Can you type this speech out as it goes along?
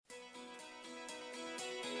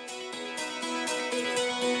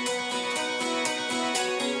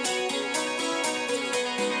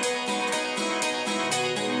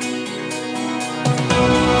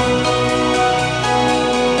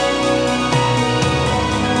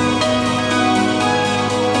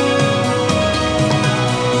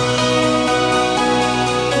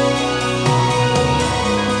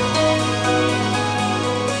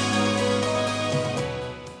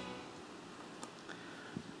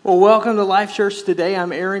Well, welcome to Life Church today.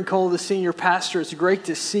 I'm Aaron Cole, the senior pastor. It's great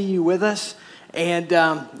to see you with us, and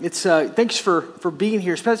thanks for being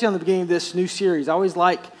here, especially on the beginning of this new series. I always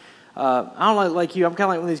like, I don't like you. I'm kind of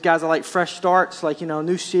like one of these guys. I like fresh starts, like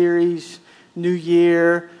new series, new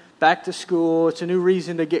year, back to school. It's a new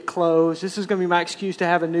reason to get clothes. This is going to be my excuse to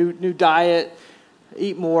have a new diet,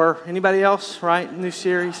 eat more. Anybody else? Right? New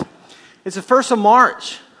series. It's the 1st of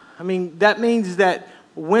March. I mean, that means that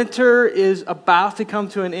winter is about to come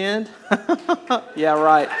to an end. Yeah,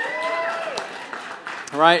 right.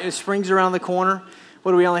 Right, and spring's around the corner.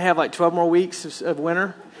 What do we only have, like 12 more weeks of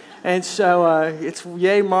winter? And so it's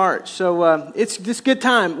yay March. So it's just good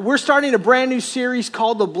time. We're starting a brand new series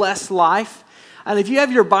called The Blessed Life. And if you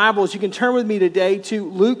have your Bibles, you can turn with me today to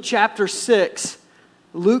Luke chapter 6.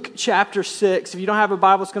 Luke chapter 6. If you don't have a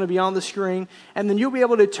Bible, it's going to be on the screen. And then you'll be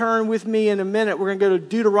able to turn with me in a minute. We're going to go to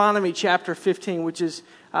Deuteronomy chapter 15, which is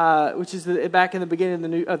back in the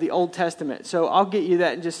beginning of the Old Testament. So I'll get you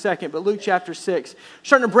that in just a second. But Luke chapter 6.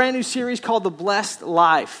 Starting a brand new series called The Blessed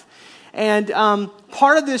Life. And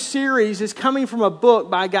part of this series is coming from a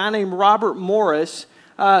book by a guy named Robert Morris,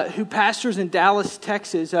 who pastors in Dallas,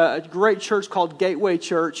 Texas, a great church called Gateway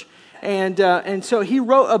Church. And so he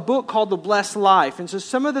wrote a book called The Blessed Life. And so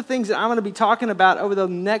some of the things that I'm going to be talking about over the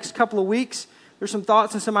next couple of weeks, there's some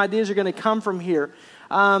thoughts and some ideas are going to come from here.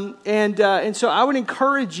 And so I would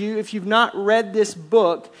encourage you, if you've not read this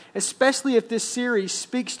book, especially if this series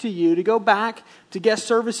speaks to you, to go back to guest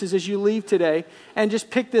services as you leave today and just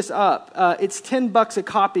pick this up. It's $10 a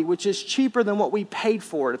copy, which is cheaper than what we paid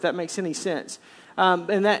for it, if that makes any sense.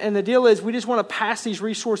 And the deal is we just want to pass these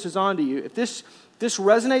resources on to you. If this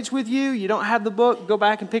resonates with you, you don't have the book, go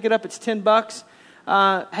back and pick it up. It's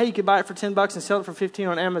 $10. Hey, you could buy it for $10 and sell it for $15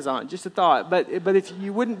 on Amazon. Just a thought. But if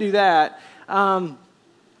you wouldn't do that,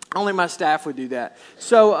 only my staff would do that.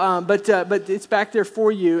 So, but it's back there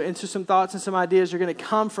for you. And so some thoughts and some ideas are going to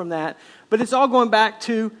come from that. But it's all going back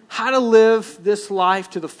to how to live this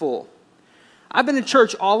life to the full. I've been in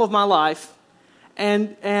church all of my life.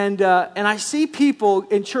 And I see people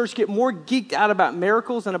in church get more geeked out about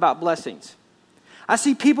miracles than about blessings. I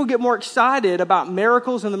see people get more excited about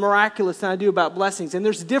miracles and the miraculous than I do about blessings. And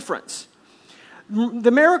there's a difference.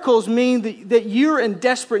 The miracles mean that you're in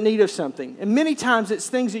desperate need of something. And many times it's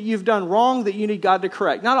things that you've done wrong that you need God to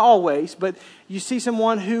correct. Not always, but you see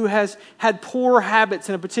someone who has had poor habits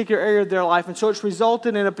in a particular area of their life. And so it's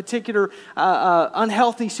resulted in a particular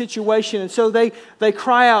unhealthy situation. And so they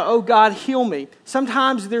cry out, "Oh God, heal me."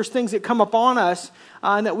 Sometimes there's things that come upon us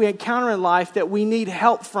and that we encounter in life that we need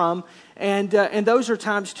help from. And those are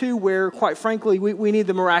times, too, where, quite frankly, we need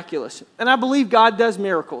the miraculous. And I believe God does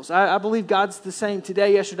miracles. I believe God's the same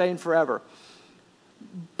today, yesterday, and forever.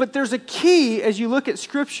 But there's a key, as you look at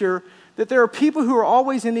Scripture, that there are people who are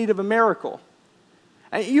always in need of a miracle.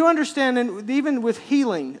 And you understand, and even with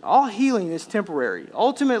healing, all healing is temporary.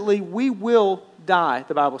 Ultimately, we will die,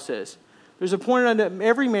 the Bible says. There's a point on that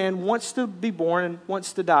every man wants to be born and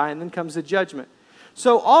wants to die, and then comes the judgment.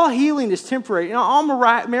 So all healing is temporary. All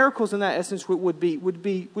miracles in that essence would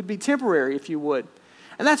be temporary, if you would.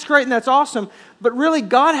 And that's great and that's awesome. But really,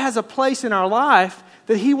 God has a place in our life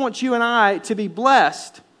that He wants you and I to be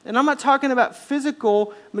blessed. And I'm not talking about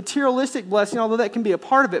physical, materialistic blessing, although that can be a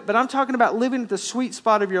part of it. But I'm talking about living at the sweet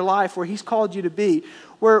spot of your life where He's called you to be.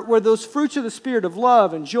 Where those fruits of the Spirit of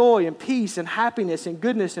love and joy and peace and happiness and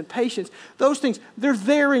goodness and patience, those things, they're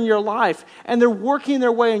there in your life. And they're working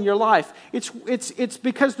their way in your life. It's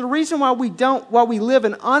because the reason why we live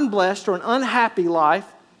an unblessed or an unhappy life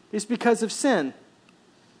is because of sin.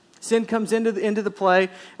 Sin comes into the play,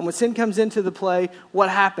 and when sin comes into the play,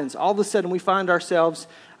 what happens? All of a sudden, we find ourselves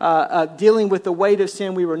dealing with the weight of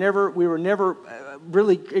sin. We were never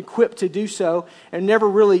really equipped to do so, and never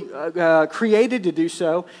really created to do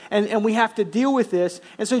so, and we have to deal with this.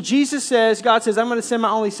 And so God says, "I'm going to send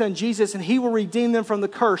my only Son, Jesus, and He will redeem them from the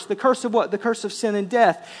curse." The curse of what? The curse of sin and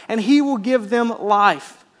death. And He will give them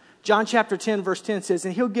life. John chapter 10, verse 10 says,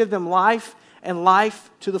 "And He'll give them life, and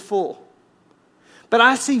life to the full." But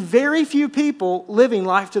I see very few people living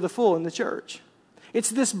life to the full in the church. It's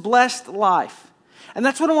this blessed life. And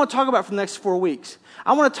that's what I want to talk about for the next 4 weeks.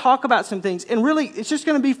 I want to talk about some things. And really, it's just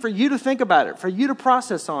going to be for you to think about it, for you to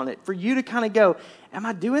process on it, for you to kind of go, am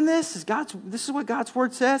I doing this? This is what God's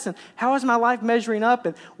Word says? And how is my life measuring up?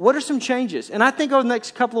 And what are some changes? And I think over the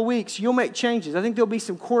next couple of weeks, you'll make changes. I think there'll be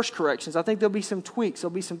some course corrections. I think there'll be some tweaks.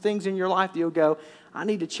 There'll be some things in your life that you'll go, I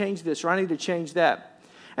need to change this, or I need to change that.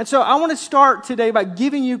 And so I want to start today by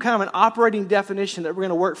giving you kind of an operating definition that we're going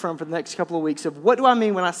to work from for the next couple of weeks of what do I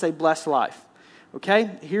mean when I say blessed life. Okay,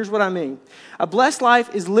 here's what I mean. A blessed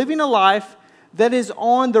life is living a life that is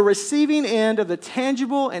on the receiving end of the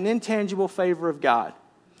tangible and intangible favor of God.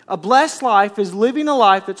 A blessed life is living a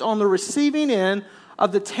life that's on the receiving end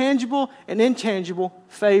of the tangible and intangible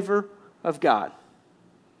favor of God.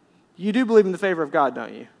 You do believe in the favor of God,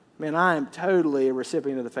 don't you? Man, I am totally a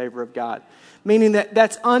recipient of the favor of God. Meaning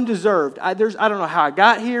that's undeserved. I don't know how I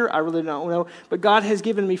got here. I really don't know. But God has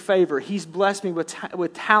given me favor. He's blessed me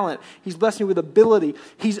with talent. He's blessed me with ability.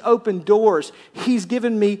 He's opened doors. He's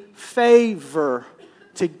given me favor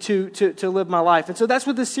to live my life. And so that's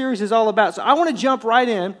what this series is all about. So I want to jump right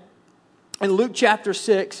in Luke chapter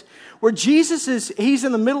 6, where he's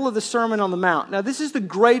in the middle of the Sermon on the Mount. Now, this is the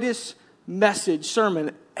greatest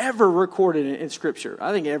sermon ever recorded in Scripture,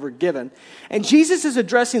 I think ever given. And Jesus is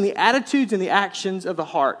addressing the attitudes and the actions of the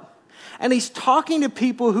heart. And he's talking to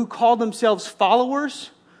people who call themselves followers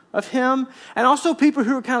of him, and also people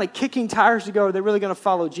who are kind of kicking tires to go, are they really going to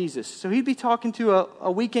follow Jesus? So he'd be talking to a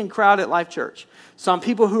weekend crowd at Life Church. Some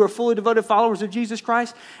people who are fully devoted followers of Jesus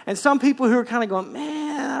Christ, and some people who are kind of going,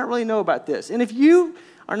 man, I don't really know about this. And if you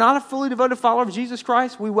are not a fully devoted follower of Jesus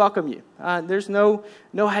Christ, we welcome you. There's no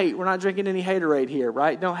hate. We're not drinking any haterade here,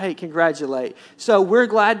 right? No hate, congratulate. So we're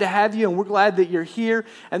glad to have you, and we're glad that you're here,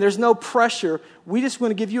 and there's no pressure. We just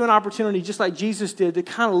want to give you an opportunity, just like Jesus did, to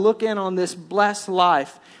kind of look in on this blessed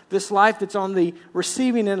life, this life that's on the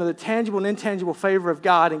receiving end of the tangible and intangible favor of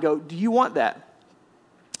God, and go, do you want that?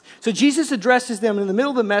 So Jesus addresses them in the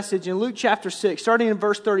middle of the message in Luke chapter 6, starting in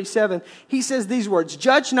verse 37. He says these words,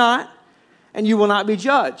 "Judge not, and you will not be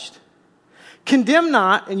judged. Condemn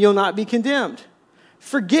not, and you'll not be condemned.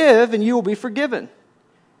 Forgive, and you will be forgiven.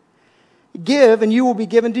 Give, and you will be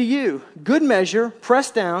given to you. Good measure,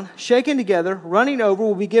 pressed down, shaken together, running over,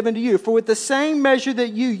 will be given to you. For with the same measure that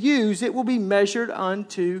you use, it will be measured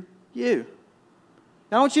unto you."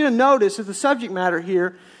 Now I want you to notice that the subject matter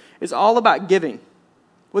here is all about giving.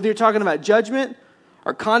 Whether you're talking about judgment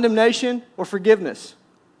or condemnation or forgiveness.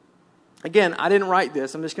 Again, I didn't write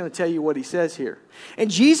this. I'm just going to tell you what he says here. And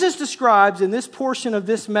Jesus describes in this portion of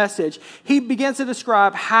this message, he begins to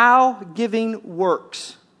describe how giving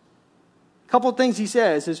works. A couple of things he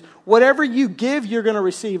says is, whatever you give, you're going to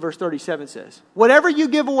receive, verse 37 says. Whatever you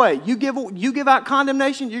give away, you give out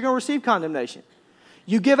condemnation, you're going to receive condemnation.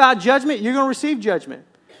 You give out judgment, you're going to receive judgment.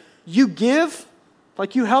 You give,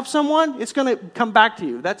 like you help someone, it's going to come back to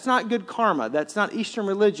you. That's not good karma. That's not Eastern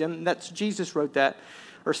religion. That's Jesus wrote that.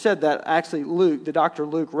 Or said that, actually Luke, the Dr.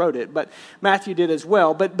 Luke wrote it, but Matthew did as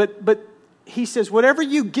well. But he says, whatever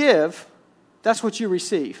you give, that's what you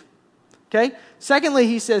receive. Okay? Secondly,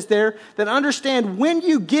 he says there, that understand when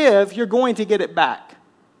you give, you're going to get it back.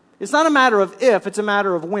 It's not a matter of if, it's a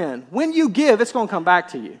matter of when. When you give, it's going to come back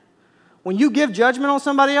to you. When you give judgment on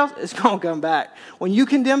somebody else, it's going to come back. When you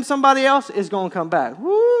condemn somebody else, it's going to come back.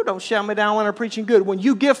 Woo, don't shout me down when I'm preaching good. When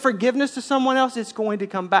you give forgiveness to someone else, it's going to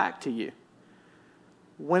come back to you.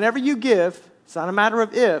 Whenever you give, it's not a matter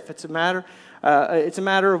of if, it's a matter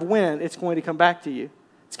of when it's going to come back to you.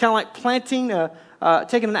 It's kind of like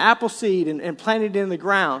taking an apple seed and planting it in the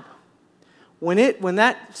ground. When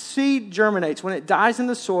that seed germinates, when it dies in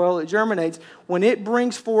the soil, it germinates. When it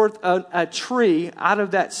brings forth a tree out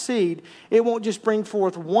of that seed, it won't just bring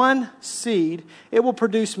forth one seed. It will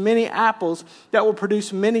produce many apples that will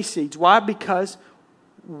produce many seeds. Why? Because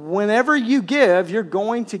whenever you give, you're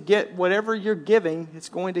going to get whatever you're giving, it's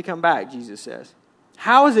going to come back, Jesus says.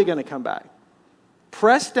 How is it going to come back?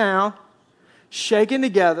 Pressed down, shaken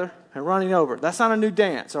together, and running over. That's not a new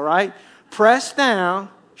dance, all right? Pressed down,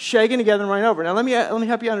 shaken together, and running over. Now, let me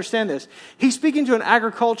help you understand this. He's speaking to an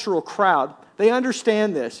agricultural crowd. They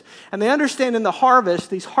understand this. And they understand in the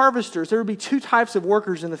harvest, these harvesters, there would be two types of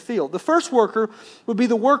workers in the field. The first worker would be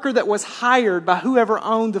the worker that was hired by whoever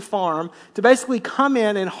owned the farm to basically come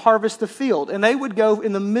in and harvest the field. And they would go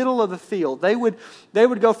in the middle of the field. They would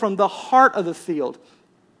go from the heart of the field.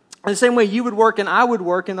 In the same way you would work and I would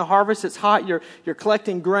work in the harvest, it's hot, you're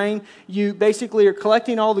collecting grain. You basically are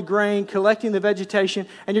collecting all the grain, collecting the vegetation,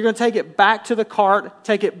 and you're going to take it back to the cart,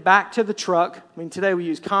 take it back to the truck. I mean, today we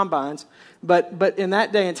use combines, but in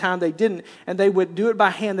that day and time they didn't, and they would do it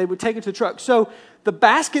by hand. They would take it to the truck. So the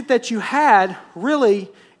basket that you had,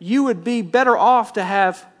 really, you would be better off to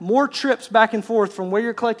have more trips back and forth from where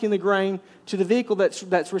you're collecting the grain to the vehicle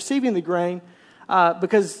that's receiving the grain,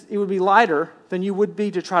 because it would be lighter than you would be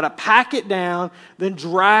to try to pack it down, then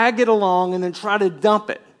drag it along, and then try to dump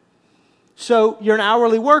it. So you're an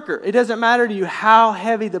hourly worker. It doesn't matter to you how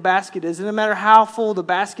heavy the basket is. It doesn't matter how full the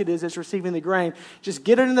basket is that's receiving the grain. Just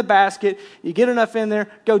get it in the basket. You get enough in there,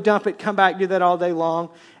 go dump it, come back, do that all day long,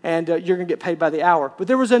 and you're going to get paid by the hour. But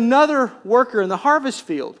there was another worker in the harvest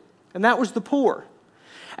field, and that was the poor.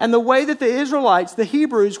 And the way that the Israelites, the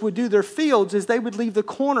Hebrews, would do their fields is they would leave the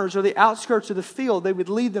corners or the outskirts of the field, they would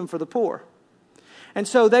leave them for the poor. And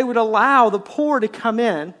so they would allow the poor to come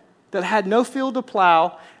in that had no field to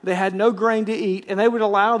plow, they had no grain to eat, and they would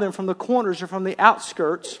allow them from the corners or from the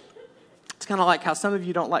outskirts. It's kind of like how some of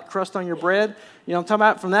you don't like crust on your bread. You know what I'm talking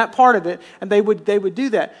about? From that part of it, and they would do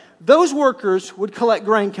that. Those workers would collect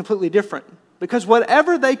grain completely different because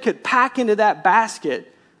whatever they could pack into that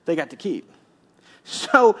basket, they got to keep.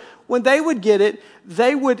 So when they would get it,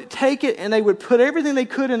 they would take it and they would put everything they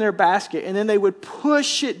could in their basket and then they would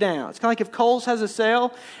push it down. It's kind of like if Kohl's has a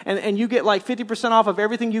sale and you get like 50% off of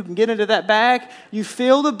everything you can get into that bag. You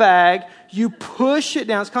fill the bag, you push it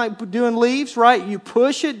down. It's kind of like doing leaves, right? You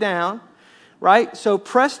push it down, right? So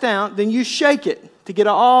press down, then you shake it to get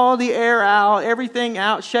all the air out, everything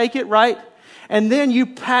out, shake it, right? And then you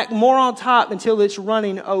pack more on top until it's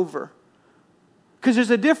running over. Because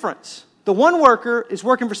there's a difference. The one worker is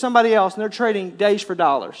working for somebody else and they're trading days for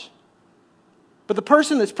dollars. But the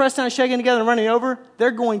person that's pressed down, shaking together, and running over,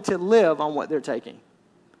 they're going to live on what they're taking.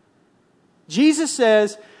 Jesus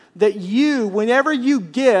says that whenever you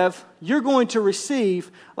give, you're going to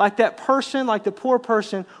receive like that person, like the poor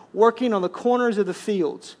person working on the corners of the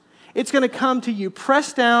fields. It's going to come to you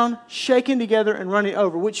pressed down, shaken together, and running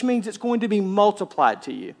over, which means it's going to be multiplied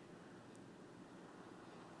to you.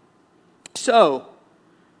 So,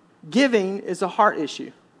 giving is a heart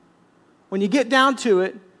issue. When you get down to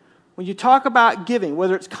it, when you talk about giving,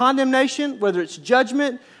 whether it's condemnation, whether it's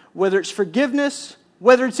judgment, whether it's forgiveness,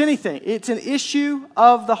 whether it's anything, it's an issue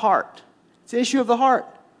of the heart. It's an issue of the heart.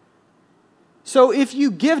 So if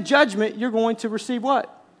you give judgment, you're going to receive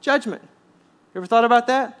what? Judgment. You ever thought about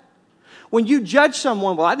that? When you judge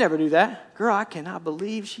someone, well, I'd never do that. Girl, I cannot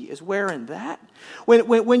believe she is wearing that.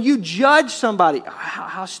 When you judge somebody,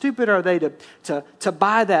 how stupid are they to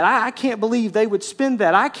buy that? I can't believe they would spend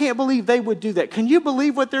that. I can't believe they would do that. Can you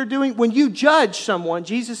believe what they're doing? When you judge someone,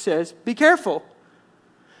 Jesus says, be careful.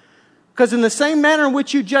 Because in the same manner in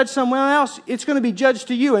which you judge someone else, it's going to be judged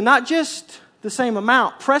to you. And not just the same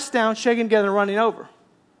amount. Pressed down, shaken together, and running over.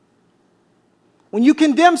 When you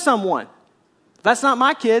condemn someone, that's not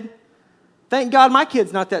my kid. Thank God my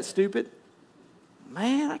kid's not that stupid.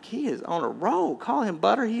 Man, he is on a roll. Call him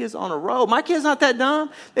Butter. He is on a roll. My kid's not that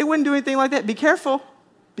dumb. They wouldn't do anything like that. Be careful.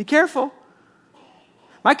 Be careful.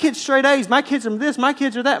 My kid's straight A's. My kids are this. My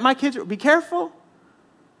kids are that. My kids are... Be careful.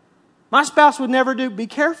 My spouse would never do... Be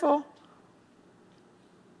careful.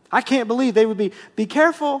 I can't believe they would be... Be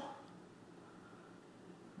careful.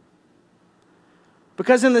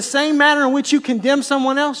 Because in the same manner in which you condemn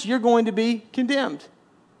someone else, you're going to be condemned.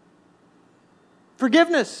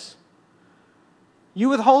 Forgiveness. You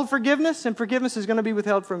withhold forgiveness, and forgiveness is going to be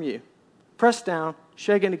withheld from you. Pressed down,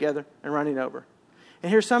 shaken together, and running over.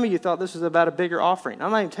 And here some of you thought this was about a bigger offering.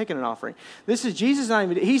 I'm not even taking an offering. This is Jesus.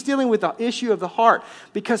 He's dealing with the issue of the heart.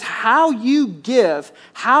 Because how you give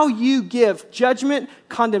judgment,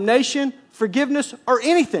 condemnation, forgiveness, or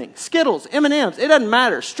anything, Skittles, M&Ms, it doesn't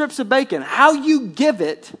matter, strips of bacon, how you give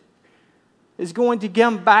it is going to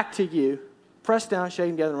come back to you. Pressed down,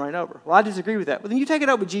 shaken together, and running over. Well, I disagree with that. But then you take it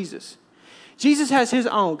up with Jesus. Jesus has his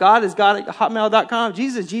own. God is God at hotmail.com.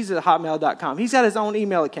 Jesus is Jesus at hotmail.com. He's got his own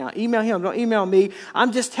email account. Email him. Don't email me.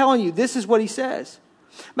 I'm just telling you, this is what he says.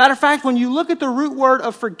 Matter of fact, when you look at the root word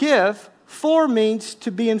of forgive, for means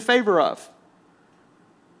to be in favor of.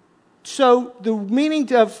 So the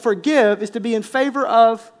meaning of forgive is to be in favor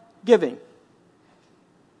of giving.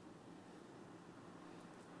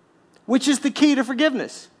 Which is the key to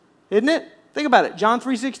forgiveness, isn't it? Think about it. John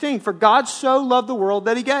 3:16. For God so loved the world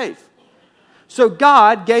that he gave. So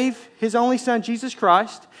God gave his only son, Jesus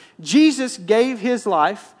Christ. Jesus gave his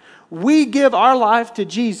life. We give our life to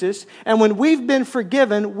Jesus. And when we've been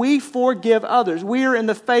forgiven, we forgive others. We are in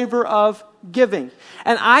the favor of giving.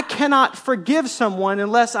 And I cannot forgive someone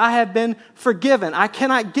unless I have been forgiven. I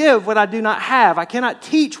cannot give what I do not have. I cannot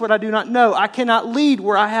teach what I do not know. I cannot lead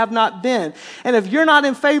where I have not been. And if you're not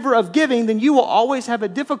in favor of giving, then you will always have a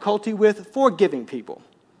difficulty with forgiving people.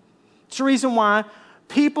 It's the reason why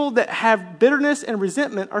people that have bitterness and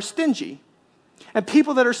resentment are stingy. And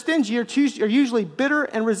people that are stingy are usually bitter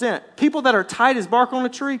and resent. People that are tight as bark on a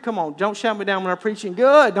tree, come on, don't shout me down when I'm preaching.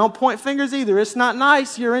 Good, don't point fingers either. It's not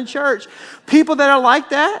nice, you're in church. People that are like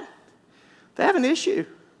that, they have an issue.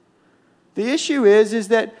 The issue is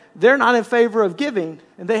that they're not in favor of giving,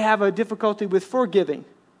 and they have a difficulty with forgiving.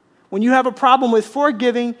 When you have a problem with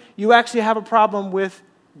forgiving, you actually have a problem with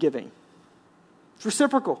giving. It's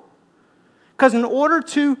reciprocal. Because in order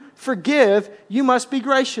to forgive, you must be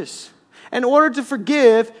gracious. In order to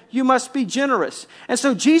forgive, you must be generous. And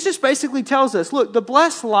so Jesus basically tells us, look, the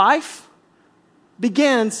blessed life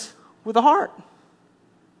begins with the heart.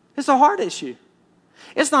 It's a heart issue.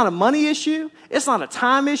 It's not a money issue. It's not a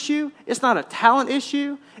time issue. It's not a talent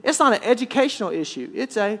issue. It's not an educational issue.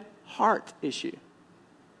 It's a heart issue.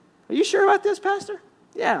 Are you sure about this, Pastor?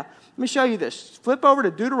 Yeah. Let me show you this. Flip over to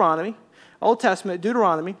Deuteronomy, Old Testament,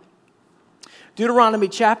 Deuteronomy. Deuteronomy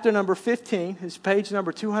chapter number 15 is page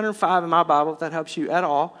number 205 in my Bible, if that helps you at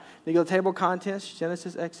all. You go to table of contents,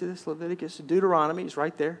 Genesis, Exodus, Leviticus, Deuteronomy is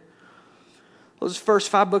right there. Those first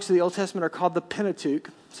 5 books of the Old Testament are called the Pentateuch.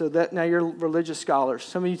 So that now you're religious scholars.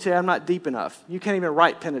 Some of you say, I'm not deep enough. You can't even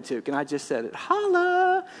write Pentateuch, and I just said it.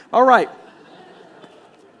 Holla! All right.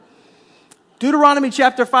 Deuteronomy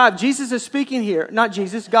chapter 5. Jesus is speaking here. Not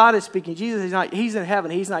Jesus. God is speaking. Jesus is not. He's in heaven.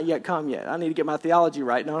 He's not yet come yet. I need to get my theology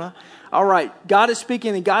right, don't I? All right. God is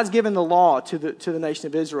speaking, and God's given the law to the nation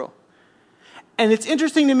of Israel. And it's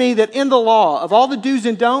interesting to me that in the law, of all the do's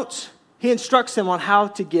and don'ts, he instructs them on how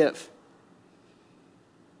to give.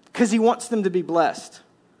 Because he wants them to be blessed.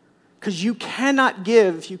 Because you cannot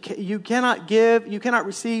give if you cannot give, you cannot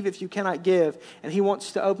receive if you cannot give. And he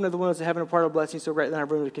wants to open up the windows of heaven and pour out a blessing so great that I have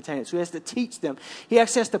room to contain it. So he has to teach them. He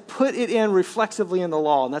actually has to put it in reflexively in the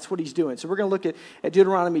law, and that's what he's doing. So we're going to look at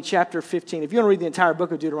Deuteronomy chapter 15. If you want to read the entire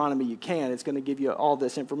book of Deuteronomy, you can. It's going to give you all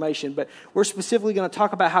this information. But we're specifically going to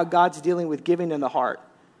talk about how God's dealing with giving in the heart.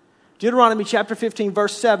 Deuteronomy chapter 15,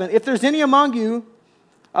 verse 7. If there's any among you,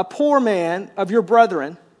 a poor man of your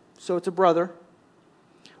brethren, so it's a brother,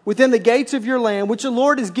 within the gates of your land, which the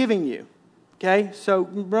Lord is giving you. Okay, so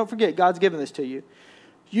don't forget, God's given this to you.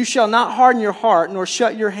 You shall not harden your heart, nor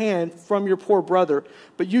shut your hand from your poor brother,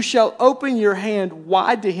 but you shall open your hand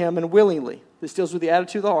wide to him and willingly. This deals with the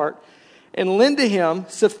attitude of the heart. And lend to him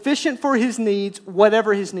sufficient for his needs,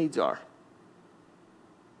 whatever his needs are.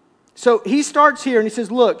 So he starts here and he says,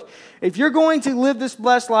 look, if you're going to live this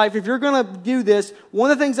blessed life, if you're going to do this, one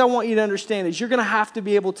of the things I want you to understand is you're going to have to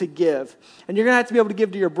be able to give. And you're going to have to be able to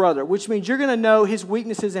give to your brother, which means you're going to know his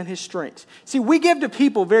weaknesses and his strengths. See, we give to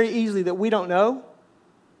people very easily that we don't know.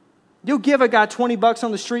 You'll give a guy $20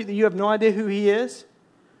 on the street that you have no idea who he is.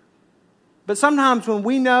 But sometimes when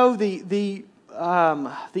we know the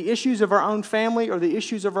issues of our own family or the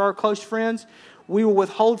issues of our close friends, we will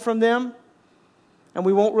withhold from them. And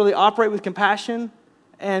we won't really operate with compassion.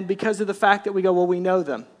 And because of the fact that we go, well, we know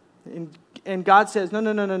them. And God says,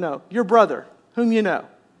 no. Your brother, whom you know,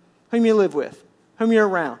 whom you live with, whom you're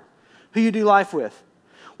around, who you do life with.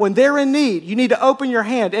 When they're in need, you need to open your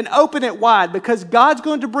hand and open it wide because God's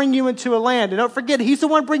going to bring you into a land. And don't forget, he's the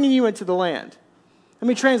one bringing you into the land. Let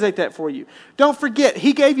me translate that for you. Don't forget,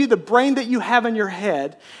 he gave you the brain that you have in your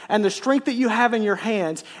head and the strength that you have in your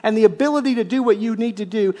hands and the ability to do what you need to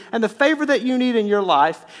do and the favor that you need in your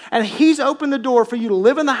life. And he's opened the door for you to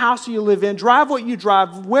live in the house that you live in, drive what you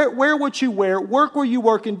drive, wear what you wear, work where you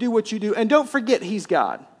work, and do what you do. And don't forget, he's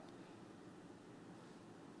God.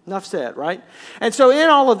 Enough said, right? And so in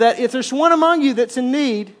all of that, if there's one among you that's in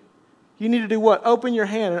need, you need to do what? Open your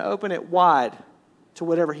hand and open it wide to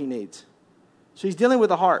whatever he needs. So he's dealing with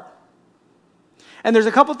the heart. And there's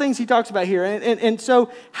a couple things he talks about here. And so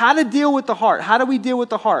how to deal with the heart. How do we deal with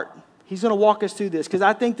the heart? He's going to walk us through this because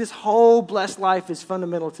I think this whole blessed life is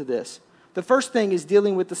fundamental to this. The first thing is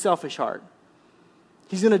dealing with the selfish heart.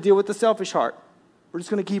 He's going to deal with the selfish heart. We're just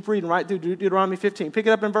going to keep reading right through Deuteronomy 15. Pick it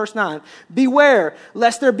up in verse 9. Beware,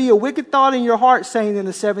 lest there be a wicked thought in your heart saying in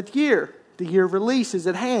the 7th year, the year of release is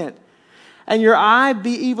at hand. And your eye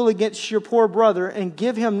be evil against your poor brother, and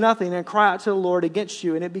give him nothing, and cry out to the Lord against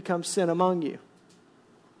you, and it becomes sin among you.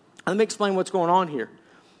 Let me explain what's going on here.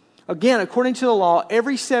 Again, according to the law,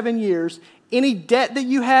 every 7 years, any debt that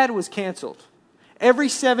you had was canceled. Every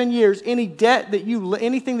 7 years, anything that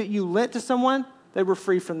you lent to someone, they were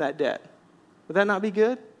free from that debt. Would that not be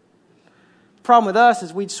good? The problem with us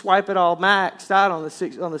is we'd swipe it all maxed out on the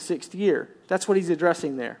 6th year. That's what he's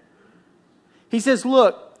addressing there. He says,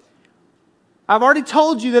 look, I've already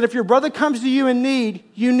told you that if your brother comes to you in need,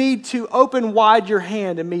 you need to open wide your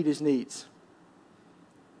hand and meet his needs.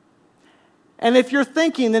 And if you're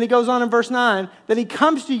thinking, then he goes on in verse 9, that he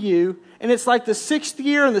comes to you and it's like the 6th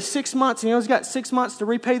year and the 6 months, and he only got 6 months to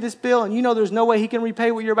repay this bill, and you know there's no way he can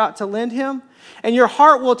repay what you're about to lend him. And your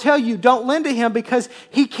heart will tell you, don't lend to him because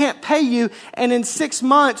he can't pay you. And in 6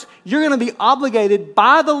 months, you're going to be obligated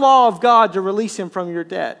by the law of God to release him from your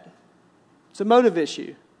debt. It's a motive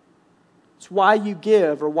issue. It's why you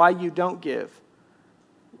give or why you don't give.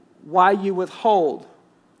 Why you withhold.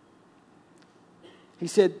 He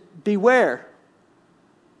said, beware.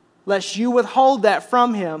 Lest you withhold that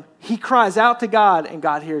from him. He cries out to God and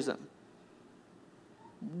God hears him.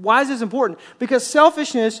 Why is this important? Because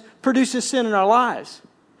selfishness produces sin in our lives.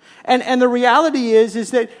 And the reality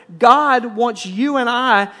is that God wants you and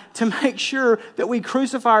I to make sure that we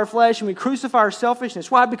crucify our flesh and we crucify our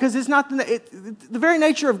selfishness. Why? Because it's not the very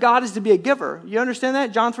nature of God is to be a giver. You understand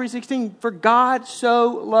that? John 3:16, for God so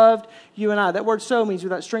loved you and I. That word so means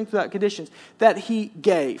without strength, without conditions, that he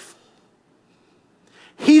gave.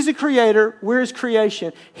 He's a creator. We're his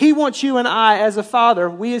creation. He wants you and I as a father,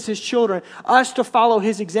 we as his children, us to follow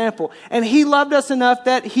his example. And he loved us enough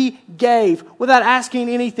that he gave without asking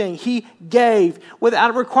anything. He gave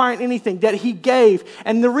without requiring anything, that he gave.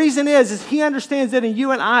 And the reason is he understands that in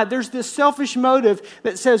you and I, there's this selfish motive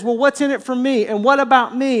that says, well, what's in it for me? And what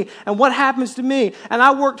about me? And what happens to me? And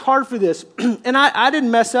I worked hard for this. And I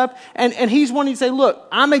didn't mess up. And he's wanting to say, look,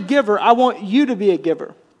 I'm a giver. I want you to be a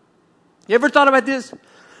giver. You ever thought about this?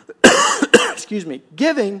 Excuse me.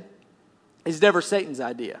 Giving is never Satan's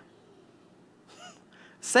idea.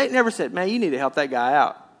 Satan never said, man, you need to help that guy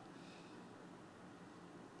out.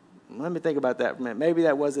 Let me think about that for a minute. Maybe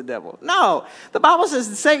that was the devil. No. The Bible says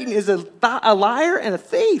that Satan is a liar and a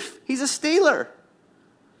thief. He's a stealer.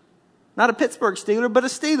 Not a Pittsburgh Steeler, but a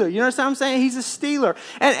stealer. You understand what I'm saying? He's a stealer.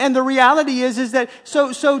 And the reality is that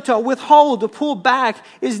so to withhold, to pull back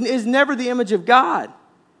is never the image of God.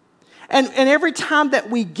 And every time that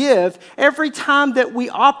we give, every time that we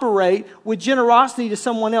operate with generosity to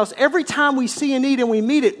someone else, every time we see a need and we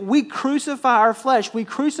meet it, we crucify our flesh. We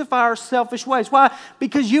crucify our selfish ways. Why?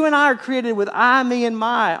 Because you and I are created with I, me, and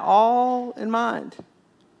my, all in mind.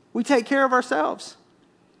 We take care of ourselves.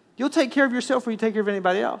 You'll take care of yourself or you take care of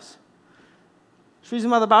anybody else. That's the reason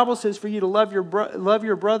why the Bible says for you to love your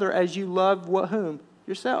brother as you love whom?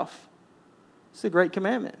 Yourself. It's a great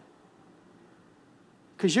commandment.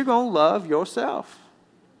 Because you're going to love yourself.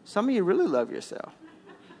 Some of you really love yourself.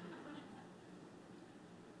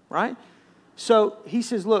 Right? So he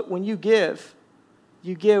says, look, when you give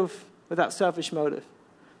without selfish motive.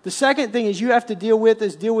 The second thing is you have to deal with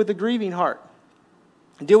the grieving heart.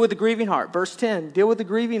 Deal with the grieving heart. Verse 10, deal with the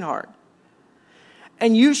grieving heart.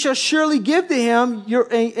 And you shall surely give to him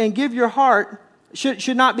and give your heart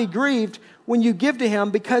should not be grieved when you give to him,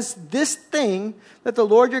 because this thing that the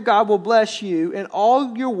Lord your God will bless you in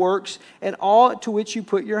all your works and all to which you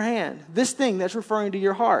put your hand. This thing, that's referring to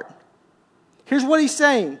your heart. Here's what he's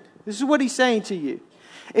saying. This is what he's saying to you.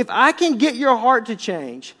 If I can get your heart to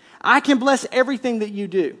change, I can bless everything that you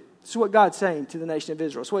do. This is what God's saying to the nation of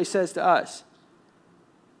Israel. It's what he says to us.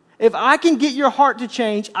 If I can get your heart to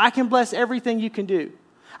change, I can bless everything you can do.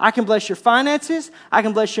 I can bless your finances. I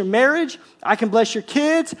can bless your marriage. I can bless your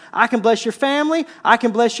kids. I can bless your family. I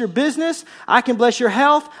can bless your business. I can bless your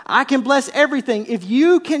health. I can bless everything. If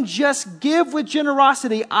you can just give with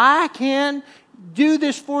generosity, I can do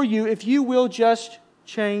this for you if you will just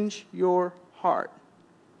change your heart.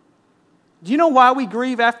 Do you know why we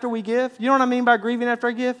grieve after we give? You know what I mean by grieving after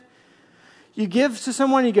I give? You give to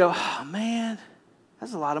someone and you go, oh man,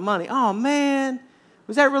 that's a lot of money. Oh man.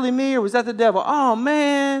 Was that really me or was that the devil? Oh,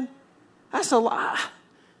 man, that's a lot.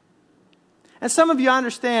 And some of you, I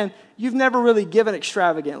understand, you've never really given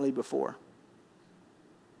extravagantly before.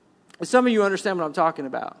 And some of you understand what I'm talking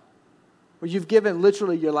about. Where you've given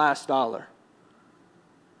literally your last dollar.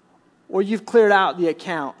 Or you've cleared out the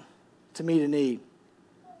account to meet a need.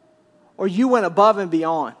 Or you went above and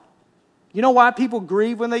beyond. You know why people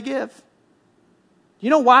grieve when they give? You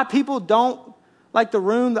know why people don't like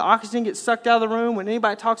the oxygen gets sucked out of the room when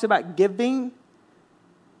anybody talks about giving?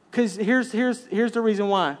 Because here's the reason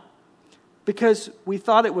why. Because we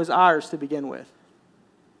thought it was ours to begin with.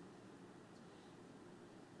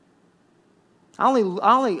 I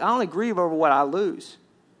only grieve over what I lose.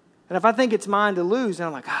 And if I think it's mine to lose, then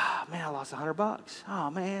I'm like, man, I lost $100. Oh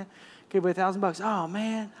man, gave away $1,000. Oh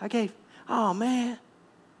man, oh man.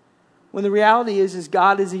 When the reality is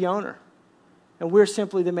God is the owner. And we're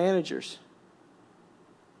simply the managers.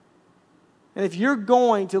 And if you're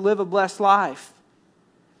going to live a blessed life,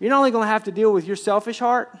 you're not only going to have to deal with your selfish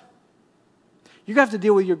heart, you have to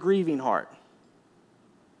deal with your grieving heart.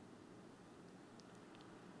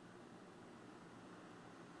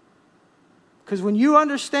 Because when you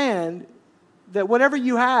understand that whatever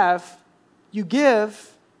you have, you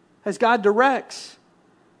give as God directs,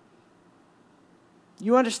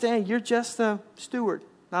 you understand you're just a steward,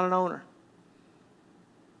 not an owner.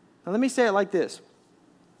 Now let me say it like this.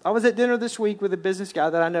 I was at dinner this week with a business guy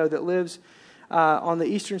that I know that lives on the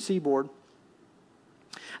eastern seaboard.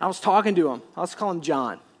 I was talking to him. Let's call him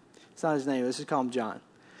John. It's not his name. Let's just call him John.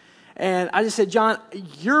 And I just said, John,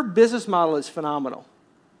 your business model is phenomenal.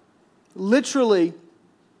 Literally,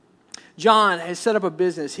 John has set up a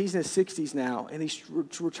business. He's in his 60s now, and he's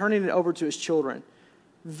returning it over to his children.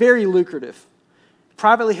 Very lucrative.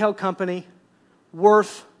 Privately held company,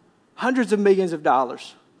 worth hundreds of millions of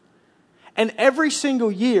dollars. And every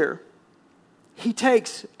single year, he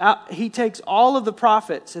takes all of the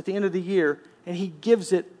profits at the end of the year and he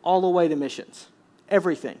gives it all away to missions.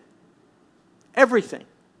 Everything. Everything.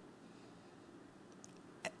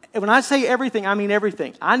 And when I say everything, I mean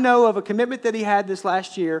everything. I know of a commitment that he had this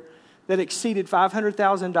last year that exceeded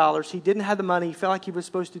 $500,000. He didn't have the money. He felt like he was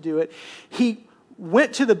supposed to do it. He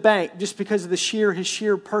went to the bank just because of his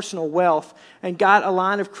sheer personal wealth and got a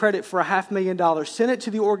line of credit for $500,000. Sent it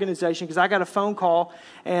to the organization because I got a phone call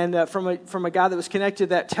and from a guy that was connected to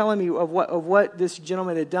that telling me of what this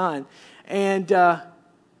gentleman had done. And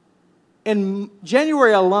in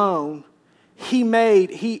January alone, he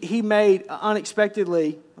made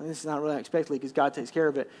unexpectedly. This is not really unexpectedly because God takes care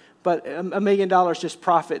of it. But $1 million just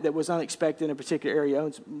profit that was unexpected in a particular area. He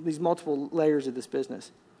owns these multiple layers of this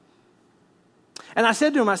business. And I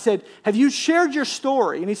said to him, I said, have you shared your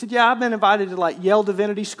story? And he said, yeah, I've been invited to like Yale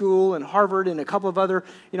Divinity School and Harvard and a couple of other,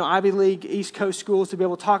 Ivy League East Coast schools to be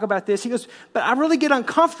able to talk about this. He goes, but I really get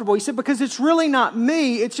uncomfortable. He said, because it's really not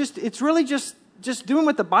me. It's really just doing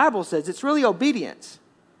what the Bible says. It's really obedience.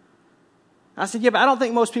 I said, yeah, but I don't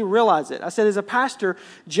think most people realize it. I said, as a pastor,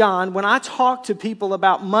 John, when I talk to people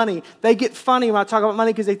about money, they get funny when I talk about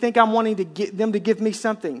money because they think I'm wanting to get them to give me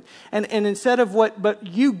something. And instead of but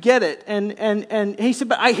you get it. And he said,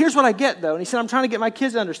 but here's what I get, though. And he said, I'm trying to get my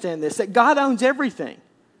kids to understand this, that God owns everything.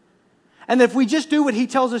 And if we just do what he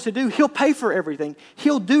tells us to do, he'll pay for everything.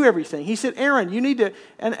 He'll do everything. He said, Aaron, you need to,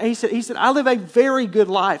 and he said, I live a very good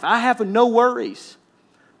life. I have no worries.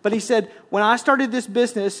 But he said, when I started this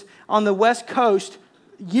business on the West Coast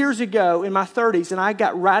years ago in my 30s and I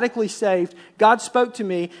got radically saved, God spoke to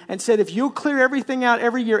me and said, if you'll clear everything out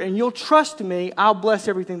every year and you'll trust me, I'll bless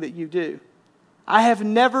everything that you do. I have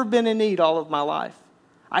never been in need all of my life.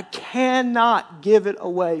 I cannot give it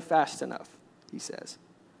away fast enough, he says.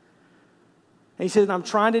 And he said, I'm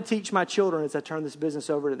trying to teach my children as I turn this business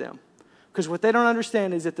over to them. Because what they don't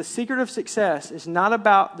understand is that the secret of success is not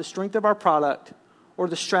about the strength of our product or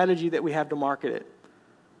the strategy that we have to market it.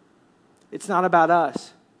 It's not about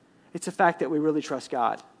us. It's the fact that we really trust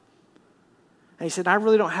God. And he said, I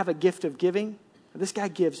really don't have a gift of giving. This guy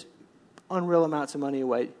gives unreal amounts of money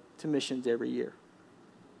away to missions every year.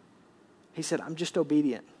 He said, I'm just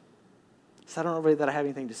obedient. So I don't know really that I have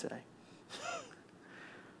anything to say.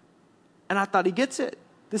 And I thought he gets it.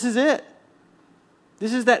 This is it.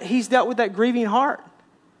 This is that he's dealt with that grieving heart.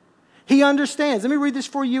 He understands. Let me read this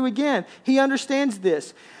for you again. He understands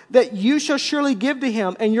this. That you shall surely give to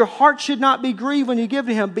him, and your heart should not be grieved when you give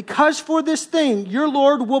to him, because for this thing your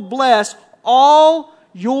Lord will bless all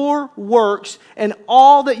your works and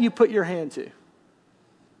all that you put your hand to.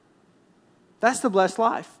 That's the blessed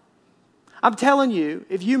life. I'm telling you,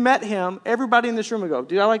 if you met him, everybody in this room would go,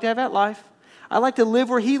 dude, I like to have that life. I like to live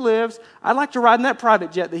where he lives. I like to ride in that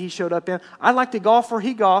private jet that he showed up in. I like to golf where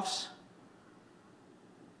he golfs.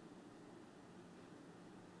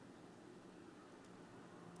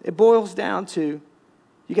 It boils down to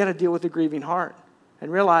you got to deal with a grieving heart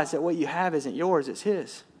and realize that what you have isn't yours, it's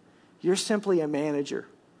his. You're simply a manager,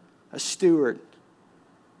 a steward.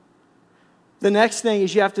 The next thing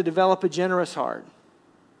is you have to develop a generous heart.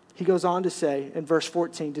 He goes on to say in verse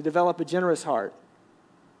 14, to develop a generous heart.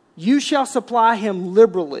 You shall supply him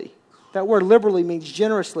liberally. That word liberally means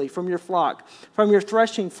generously, from your flock, from your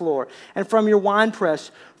threshing floor, and from your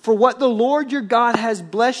winepress. For what the Lord your God has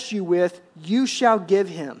blessed you with, you shall give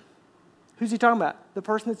him. Who's he talking about? The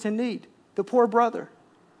person that's in need, the poor brother.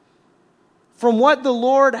 From what the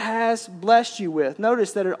Lord has blessed you with.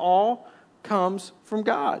 Notice that it all comes from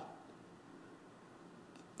God.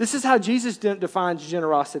 This is how Jesus defines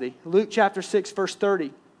generosity. Luke chapter 6, verse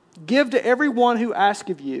 30. Give to everyone who asks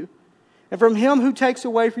of you, and from him who takes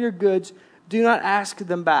away from your goods, do not ask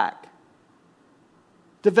them back.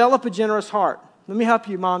 Develop a generous heart. Let me help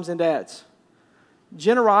you, moms and dads.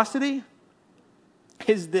 Generosity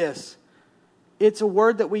is this. It's a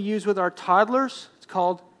word that we use with our toddlers. It's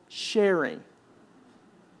called sharing.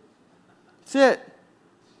 That's it.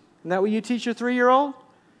 Isn't that what you teach your 3-year-old?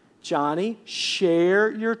 Johnny,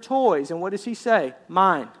 share your toys. And what does he say?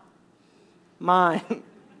 Mine. Mine.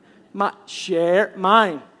 Share.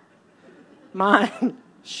 Mine. Mine.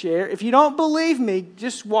 Share. If you don't believe me,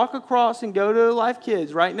 just walk across and go to Life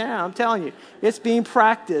Kids right now. I'm telling you, it's being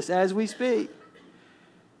practiced as we speak.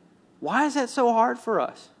 Why is that so hard for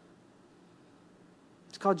us?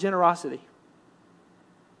 It's called generosity.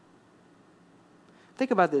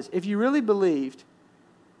 Think about this. If you really believed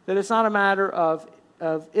that it's not a matter of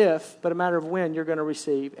if, but a matter of when you're going to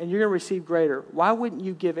receive, and you're going to receive greater, why wouldn't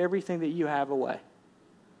you give everything that you have away?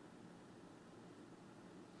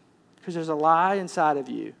 Because there's a lie inside of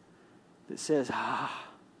you that says,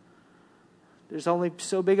 there's only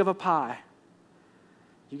so big of a pie.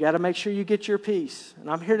 You got to make sure you get your piece. And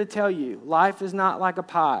I'm here to tell you, life is not like a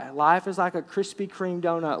pie. Life is like a Krispy Kreme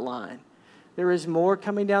donut line. There is more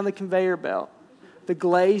coming down the conveyor belt. The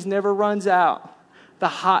glaze never runs out.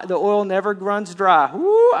 The oil never runs dry.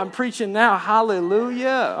 Woo, I'm preaching now.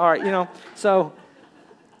 Hallelujah. All right, so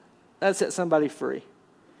that set somebody free.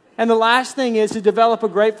 And the last thing is to develop a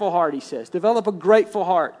grateful heart, he says. Develop a grateful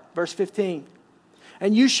heart. Verse 15.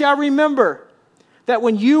 And you shall remember that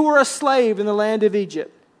when you were a slave in the land of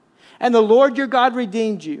Egypt, and the Lord your God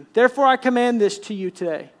redeemed you. Therefore I command this to you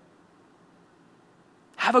today.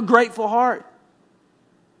 Have a grateful heart.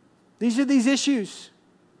 These are these issues.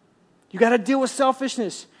 You got to deal with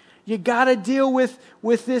selfishness. You got to deal with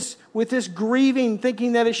this grieving,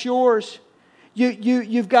 thinking that it's yours.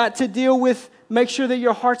 You've got to deal with, make sure that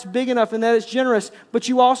your heart's big enough and that it's generous. But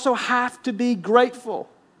you also have to be grateful.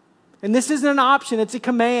 And this isn't an option, it's a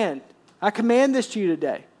command. I command this to you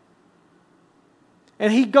today.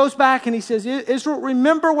 And he goes back and he says, Israel,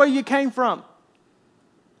 remember where you came from.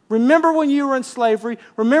 Remember when you were in slavery.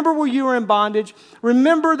 Remember when you were in bondage.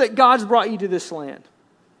 Remember that God's brought you to this land.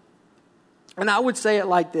 And I would say it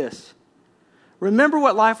like this. Remember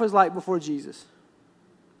what life was like before Jesus.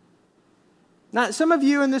 Now, some of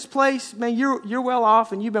you in this place, man, you're well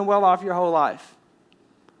off and you've been well off your whole life.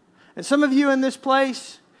 And some of you in this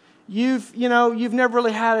place, you've never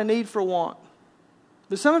really had a need for want.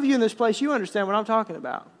 But some of you in this place, you understand what I'm talking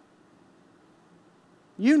about.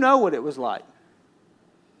 You know what it was like.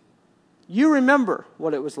 You remember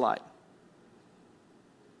what it was like.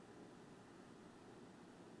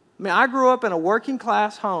 I mean, I grew up in a working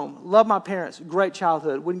class home. Loved my parents. Great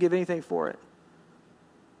childhood. Wouldn't give anything for it.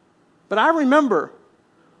 But I remember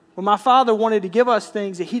when my father wanted to give us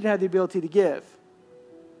things that he didn't have the ability to give.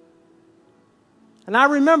 And I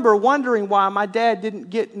remember wondering why my dad didn't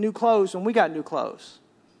get new clothes when we got new clothes.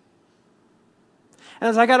 And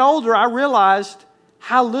as I got older, I realized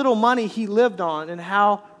how little money he lived on and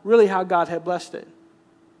how God had blessed it.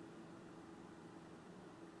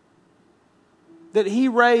 That he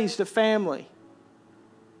raised a family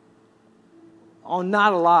on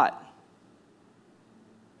not a lot.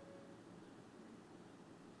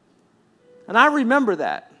 And I remember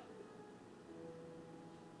that.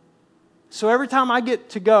 So every time I get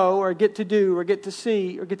to go or get to do or get to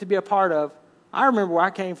see or get to be a part of, I remember where I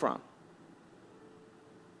came from.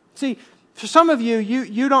 See, for some of you,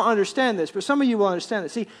 you don't understand this, but some of you will understand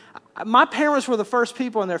this. See, my parents were the first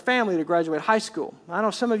people in their family to graduate high school. I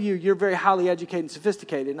know some of you, you're very highly educated and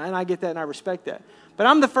sophisticated, and I get that and I respect that. But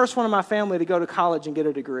I'm the first one in my family to go to college and get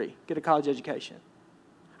a degree, get a college education.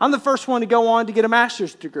 I'm the first one to go on to get a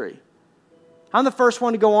master's degree. I'm the first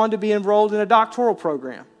one to go on to be enrolled in a doctoral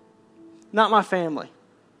program. Not my family.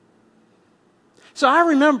 So I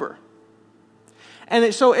remember.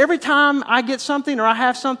 And so every time I get something or I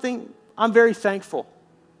have something, I'm very thankful.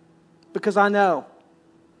 Because I know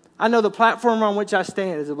the platform on which I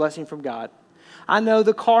stand is a blessing from God. I know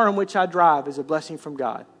the car in which I drive is a blessing from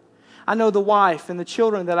God. I know the wife and the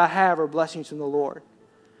children that I have are blessings from the Lord.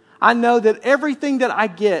 I know that everything that I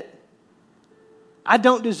get, I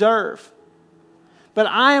don't deserve. But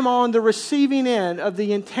I am on the receiving end of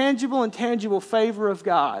the intangible and tangible favor of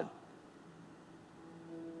God.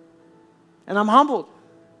 And I'm humbled.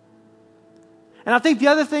 And I think the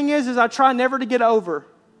other thing is I try never to get over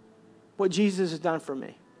what Jesus has done for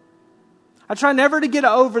me. I try never to get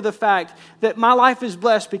over the fact that my life is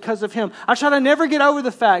blessed because of Him. I try to never get over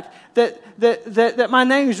the fact that my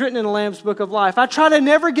name is written in the Lamb's Book of Life. I try to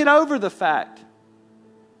never get over the fact.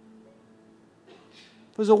 I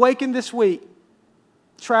was awakened this week,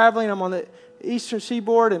 traveling. I'm on the eastern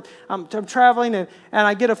seaboard, and I'm traveling, and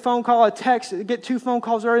I get a phone call, a text. I get 2 phone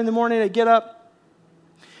calls early in the morning. I get up,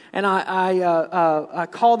 and I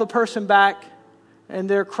call the person back, and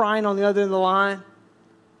they're crying on the other end of the line.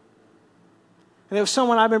 And it was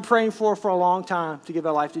someone I've been praying for a long time to give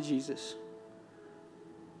their life to Jesus.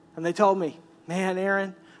 And they told me, man,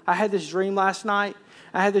 Aaron, I had this dream last night.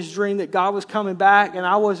 I had this dream that God was coming back, and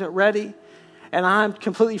I wasn't ready. And I'm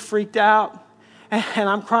completely freaked out. And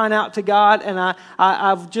I'm crying out to God, and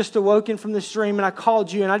I've just awoken from this dream, and I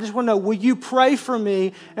called you, and I just want to know, will you pray for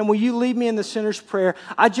me, and will you lead me in the sinner's prayer?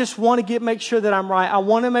 I just want to make sure that I'm right. I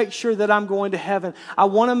want to make sure that I'm going to heaven. I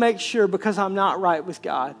want to make sure because I'm not right with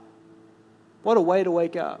God. What a way to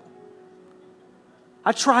wake up.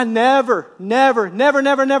 I try never to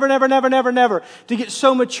get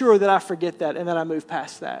so mature that I forget that and that I move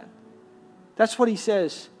past that. That's what He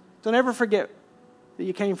says. Don't ever forget that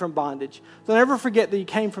you came from bondage. Don't ever forget that you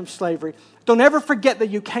came from slavery. Don't ever forget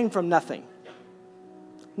that you came from nothing.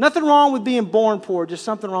 Nothing wrong with being born poor, just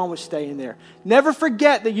something wrong with staying there. Never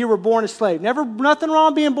forget that you were born a slave. Nothing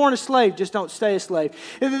wrong with being born a slave, just don't stay a slave.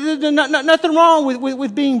 Nothing wrong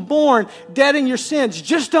with being born dead in your sins,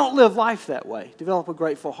 just don't live life that way. Develop a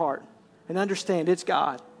grateful heart and understand it's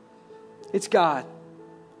God. It's God.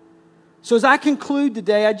 So as I conclude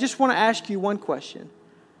today, I just want to ask you one question.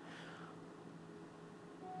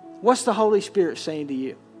 What's the Holy Spirit saying to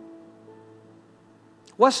you?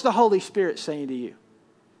 What's the Holy Spirit saying to you?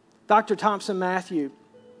 Dr. Thompson Matthew,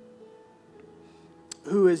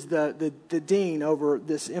 who is the dean over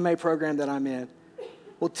this MA program that I'm in,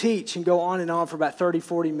 will teach and go on and on for about 30,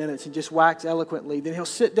 40 minutes and just wax eloquently. Then he'll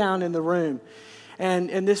sit down in the room.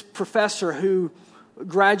 And this professor who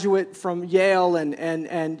graduate from Yale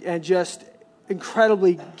and just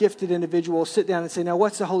incredibly gifted individual will sit down and say, now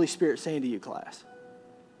what's the Holy Spirit saying to you, class?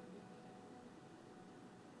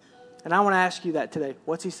 And I want to ask you that today.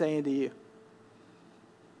 What's he saying to you?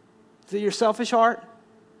 Is it your selfish heart?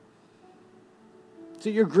 Is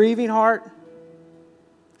it your grieving heart?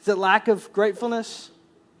 Is it lack of gratefulness?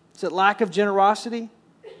 Is it lack of generosity?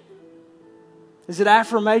 Is it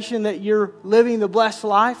affirmation that you're living the blessed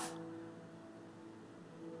life?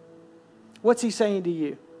 What's he saying to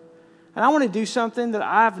you? And I want to do something that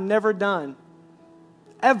I've never done,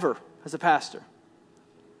 ever, as a pastor.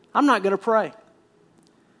 I'm not going to pray.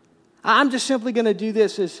 I'm just simply going to do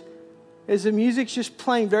this as the music's just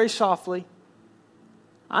playing very softly.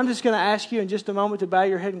 I'm just going to ask you in just a moment to bow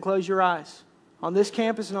your head and close your eyes on this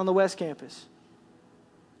campus and on the West Campus.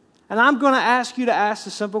 And I'm going to ask you to ask the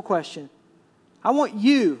simple question. I want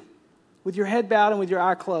you, with your head bowed and with your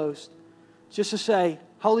eye closed, just to say,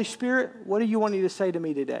 Holy Spirit, what do you want to say to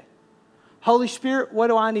me today? Holy Spirit, what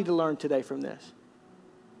do I need to learn today from this?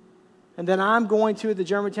 And then I'm going to, at the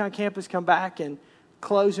Germantown campus, come back and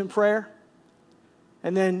close in prayer.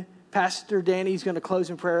 And then Pastor Danny's going to close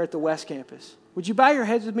in prayer at the West Campus. Would you bow your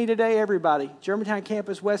heads with me today, everybody? Germantown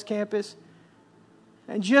campus, West Campus.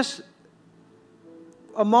 And just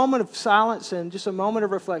a moment of silence and just a moment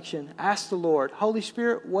of reflection. Ask the Lord, Holy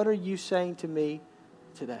Spirit, what are you saying to me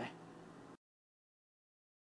today?